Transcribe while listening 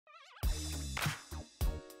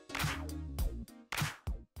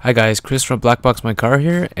Hi guys, Chris from BlackboxMyCar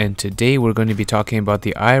here, and today we're going to be talking about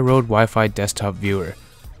the IROAD Wi-Fi desktop viewer.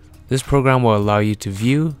 This program will allow you to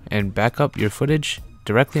view and back up your footage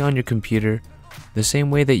directly on your computer the same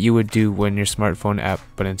way that you would do when your smartphone app,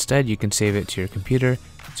 but instead you can save it to your computer,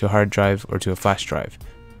 to a hard drive, or to a flash drive.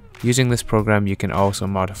 Using this program you can also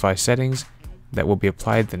modify settings that will be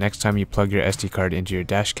applied the next time you plug your SD card into your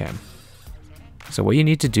dashcam. So what you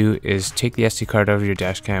need to do is take the SD card out of your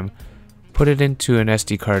dashcam, put it into an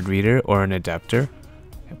SD card reader or an adapter,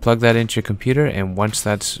 plug that into your computer, and once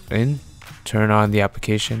that's in, turn on the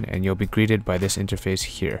application and you'll be greeted by this interface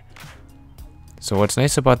here. So what's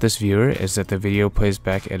nice about this viewer is that the video plays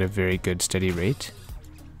back at a very good steady rate.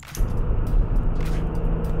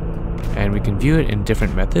 And we can view it in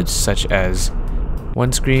different methods such as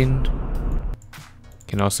one screen,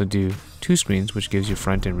 can also do two screens, which gives you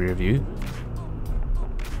front and rear view,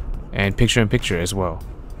 and picture in picture as well.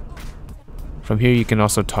 From here you can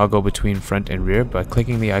also toggle between front and rear by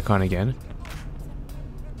clicking the icon again,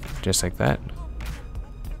 just like that.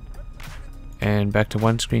 And back to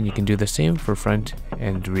one screen, you can do the same for front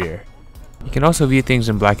and rear. You can also view things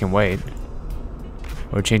in black and white,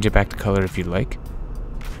 or change it back to color if you'd like.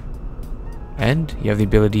 And you have the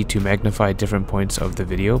ability to magnify different points of the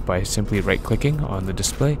video by simply right-clicking on the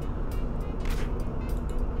display.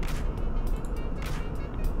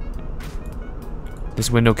 This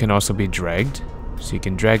window can also be dragged, so you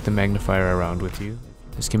can drag the magnifier around with you.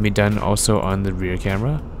 This can be done also on the rear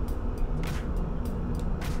camera,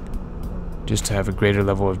 just to have a greater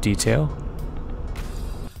level of detail.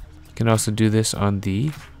 You can also do this on the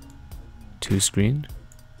two screen,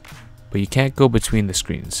 but you can't go between the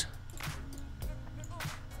screens.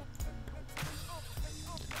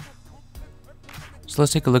 So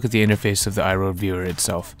let's take a look at the interface of the IROAD viewer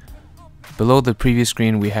itself. Below the previous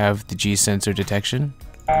screen we have the G sensor detection.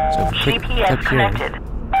 So if we click here,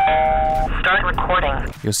 start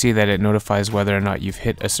recording. You'll see that it notifies whether or not you've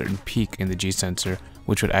hit a certain peak in the G sensor,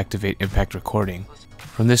 which would activate impact recording.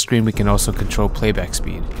 From this screen we can also control playback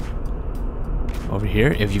speed. Over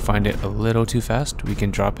here, if you find it a little too fast, we can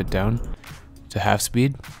drop it down to half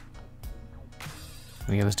speed.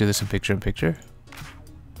 Again, let's do this in picture in picture.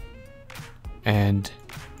 And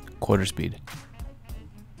quarter speed.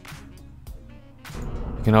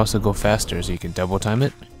 You can also go faster, so you can double time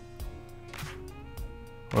it,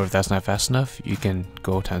 or if that's not fast enough, you can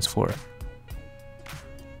go ×4.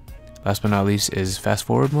 Last but not least is fast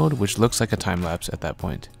forward mode, which looks like a time lapse at that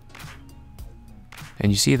point.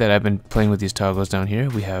 And you see that I've been playing with these toggles down here.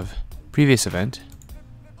 We have previous event,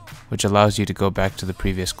 which allows you to go back to the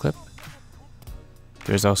previous clip.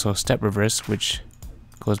 There's also step reverse, which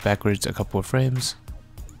goes backwards a couple of frames,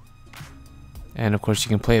 and of course you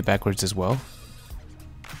can play it backwards as well.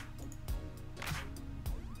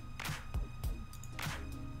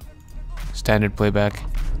 Standard playback.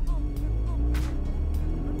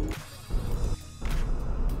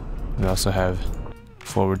 We also have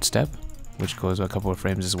forward step, which goes a couple of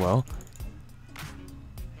frames as well.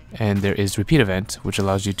 And there is repeat event, which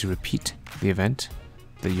allows you to repeat the event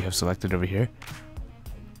that you have selected over here.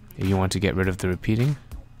 If you want to get rid of the repeating,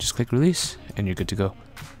 just click release and you're good to go.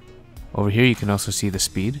 Over here you can also see the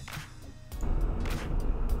speed.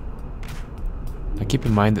 Now keep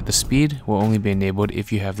in mind that the speed will only be enabled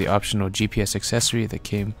if you have the optional GPS accessory that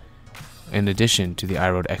came in addition to the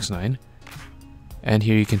IROAD X9. And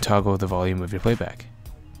here you can toggle the volume of your playback.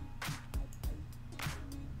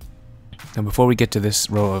 Now before we get to this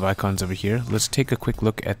row of icons over here, let's take a quick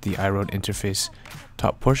look at the IROAD interface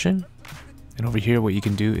top portion. And over here what you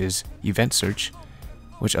can do is event search,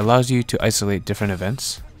 which allows you to isolate different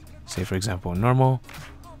events. Say for example normal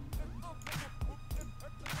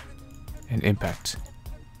and impact.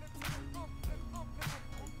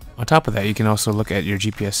 On top of that, you can also look at your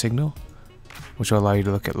GPS signal, which will allow you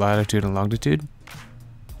to look at latitude and longitude.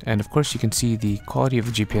 And of course you can see the quality of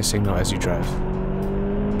the GPS signal as you drive.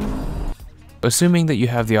 Assuming that you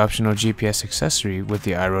have the optional GPS accessory with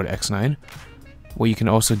the IROAD X9, what you can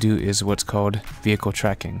also do is what's called vehicle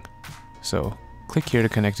tracking. So click here to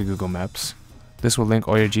connect to Google Maps. This will link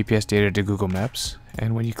all your GPS data to Google Maps,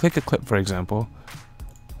 and when you click a clip, for example,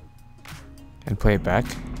 and play it back,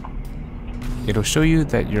 it'll show you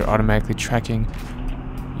that you're automatically tracking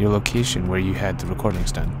your location where you had the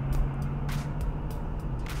recordings done.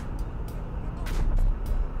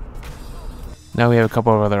 Now we have a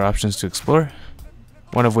couple of other options to explore,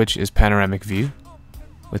 one of which is panoramic view.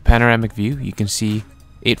 With panoramic view, you can see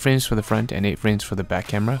 8 frames for the front and 8 frames for the back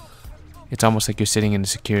camera. It's almost like you're sitting in a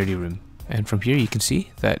security room. And from here you can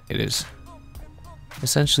see that it is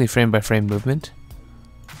essentially frame by frame movement.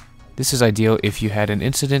 This is ideal if you had an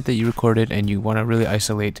incident that you recorded and you want to really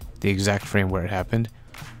isolate the exact frame where it happened.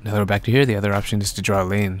 Now that we're back to here, the other option is to draw a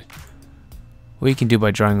lane. What you can do by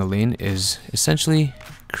drawing a lane is essentially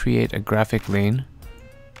create a graphic lane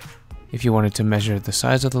if you wanted to measure the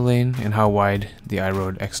size of the lane and how wide the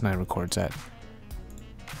IROAD X9 records at.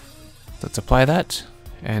 Let's apply that,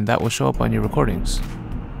 and that will show up on your recordings.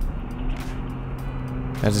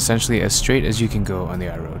 That's essentially as straight as you can go on the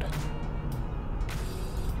IROAD.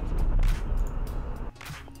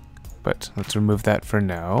 But let's remove that for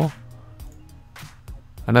now.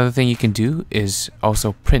 Another thing you can do is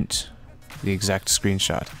also print the exact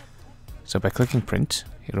screenshot. So by clicking print,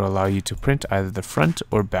 it'll allow you to print either the front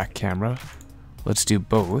or back camera. Let's do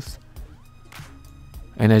both.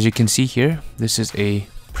 And as you can see here, this is a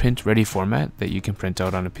print ready format that you can print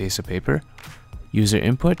out on a piece of paper. User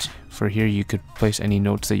input, for here you could place any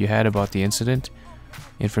notes that you had about the incident.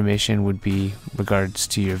 Information would be regards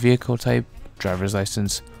to your vehicle type, driver's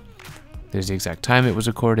license. There's the exact time it was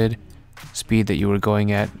recorded, speed that you were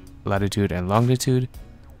going at, latitude and longitude,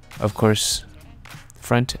 of course,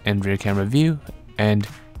 front and rear camera view, and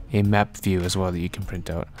a map view as well that you can print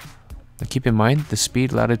out. Now keep in mind, the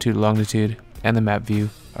speed, latitude, longitude, and the map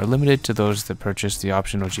view are limited to those that purchase the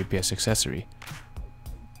optional GPS accessory.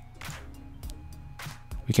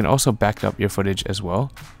 We can also back up your footage as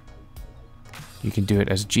well. You can do it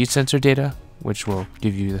as G-sensor data, which will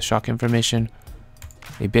give you the shock information,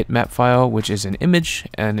 a bitmap file, which is an image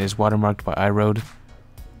and is watermarked by IROAD,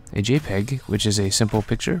 a JPEG, which is a simple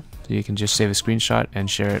picture, so you can just save a screenshot and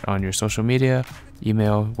share it on your social media,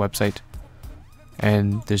 email, website,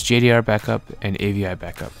 and there's JDR backup and AVI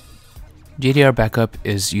backup. JDR backup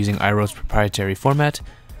is using IROAD's proprietary format,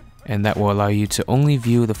 and that will allow you to only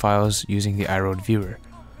view the files using the IROAD viewer.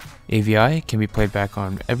 AVI can be played back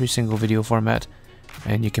on every single video format,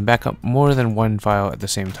 and you can back up more than one file at the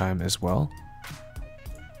same time as well.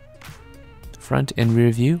 Front and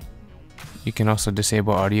rear view, you can also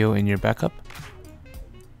disable audio in your backup,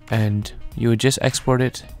 and you would just export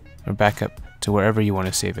it or backup to wherever you want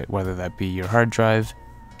to save it, whether that be your hard drive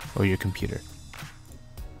or your computer.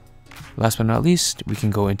 Last but not least, we can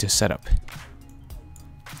go into setup.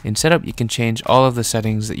 In setup, you can change all of the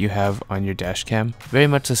settings that you have on your dash cam, very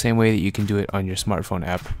much the same way that you can do it on your smartphone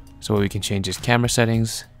app. So what we can change is camera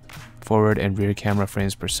settings, forward and rear camera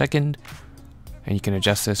frames per second, and you can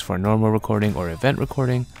adjust this for normal recording or event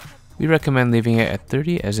recording. We recommend leaving it at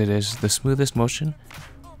 30 as it is the smoothest motion.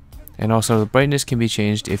 And also the brightness can be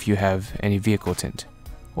changed if you have any vehicle tint,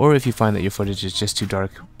 or if you find that your footage is just too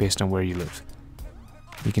dark based on where you live.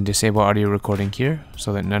 You can disable audio recording here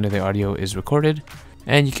so that none of the audio is recorded,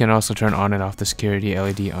 and you can also turn on and off the security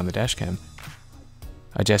LED on the dashcam.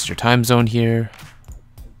 Adjust your time zone here,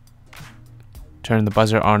 turn the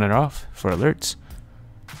buzzer on and off for alerts,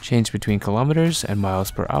 change between kilometers and miles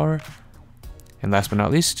per hour, and last but not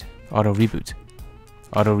least, auto reboot.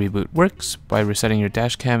 Auto reboot works by resetting your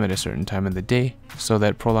dashcam at a certain time of the day so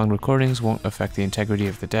that prolonged recordings won't affect the integrity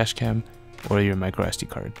of the dashcam or your microsd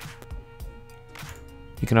card.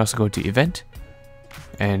 You can also go to event,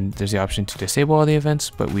 and there's the option to disable all the events,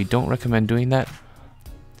 but we don't recommend doing that.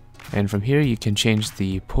 And from here you can change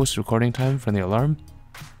the post recording time from the alarm.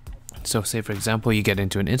 So say for example you get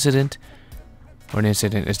into an incident, or an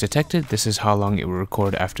incident is detected, this is how long it will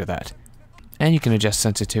record after that. And you can adjust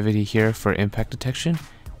sensitivity here for impact detection,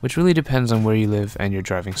 which really depends on where you live and your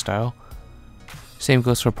driving style. Same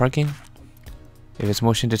goes for parking. If it's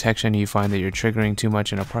motion detection and you find that you're triggering too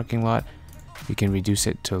much in a parking lot, you can reduce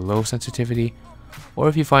it to low sensitivity. Or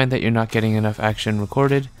if you find that you're not getting enough action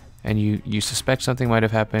recorded and you suspect something might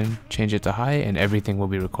have happened, change it to high and everything will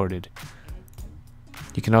be recorded.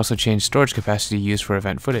 You can also change storage capacity used for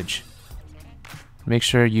event footage. Make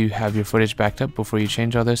sure you have your footage backed up before you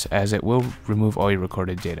change all this, as it will remove all your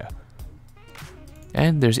recorded data.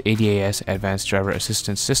 And there's ADAS Advanced Driver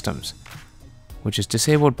Assistance Systems, which is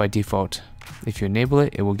disabled by default. If you enable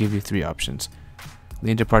it, it will give you 3 options: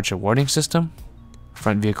 lane departure warning system,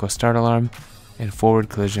 front vehicle start alarm, and forward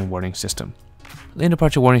collision warning system. Lane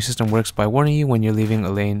departure warning system works by warning you when you're leaving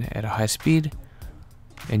a lane at a high speed,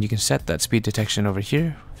 and you can set that speed detection over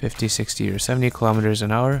here, 50, 60, or 70 kilometers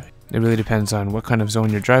an hour. It really depends on what kind of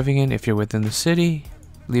zone you're driving in. If you're within the city,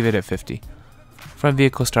 leave it at 50. Front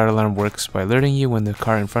vehicle start alarm works by alerting you when the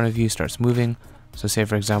car in front of you starts moving. So say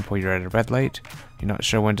for example you're at a red light, you're not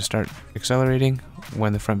sure when to start accelerating.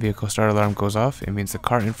 When the front vehicle start alarm goes off, it means the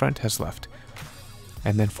car in front has left.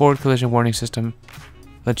 And then forward collision warning system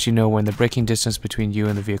lets you know when the braking distance between you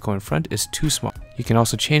and the vehicle in front is too small. You can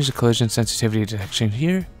also change the collision sensitivity detection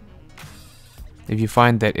here if you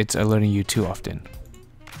find that it's alerting you too often.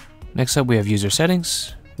 Next up we have user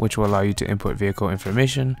settings, which will allow you to input vehicle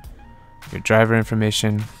information, your driver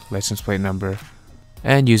information, license plate number,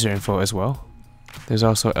 and user info as well. There's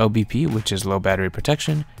also LBP, which is low battery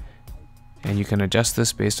protection, and you can adjust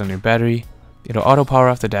this based on your battery. It'll auto power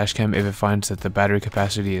off the dashcam if it finds that the battery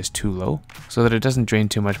capacity is too low, so that it doesn't drain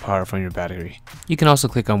too much power from your battery. You can also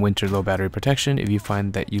click on winter low battery protection if you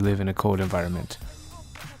find that you live in a cold environment.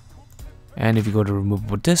 And if you go to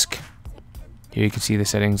removable disk, here you can see the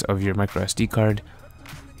settings of your microsd card.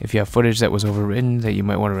 If you have footage that was overwritten that you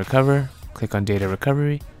might want to recover, click on data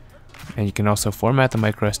recovery, and you can also format the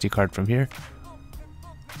microsd card from here.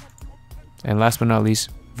 And last but not least,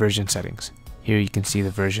 version settings. Here you can see the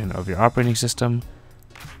version of your operating system,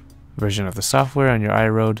 version of the software on your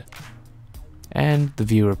IROAD, and the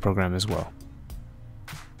viewer program as well.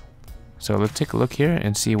 So let's take a look here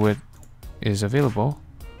and see what is available.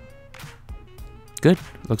 Good,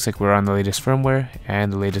 looks like we're on the latest firmware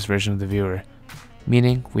and the latest version of the viewer,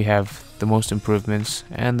 meaning we have the most improvements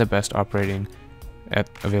and the best operating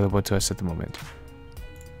available to us at the moment.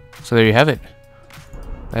 So there you have it.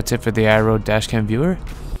 That's it for the IROAD dashcam viewer.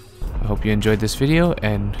 I hope you enjoyed this video,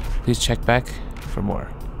 and please check back for more.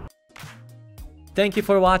 Thank you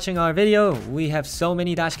for watching our video. We have so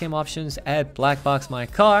many dashcam options at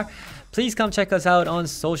BlackboxMyCar. Please come check us out on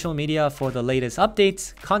social media for the latest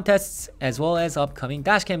updates, contests, as well as upcoming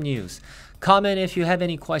dashcam news. Comment if you have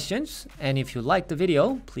any questions, and if you liked the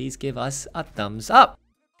video, please give us a thumbs up.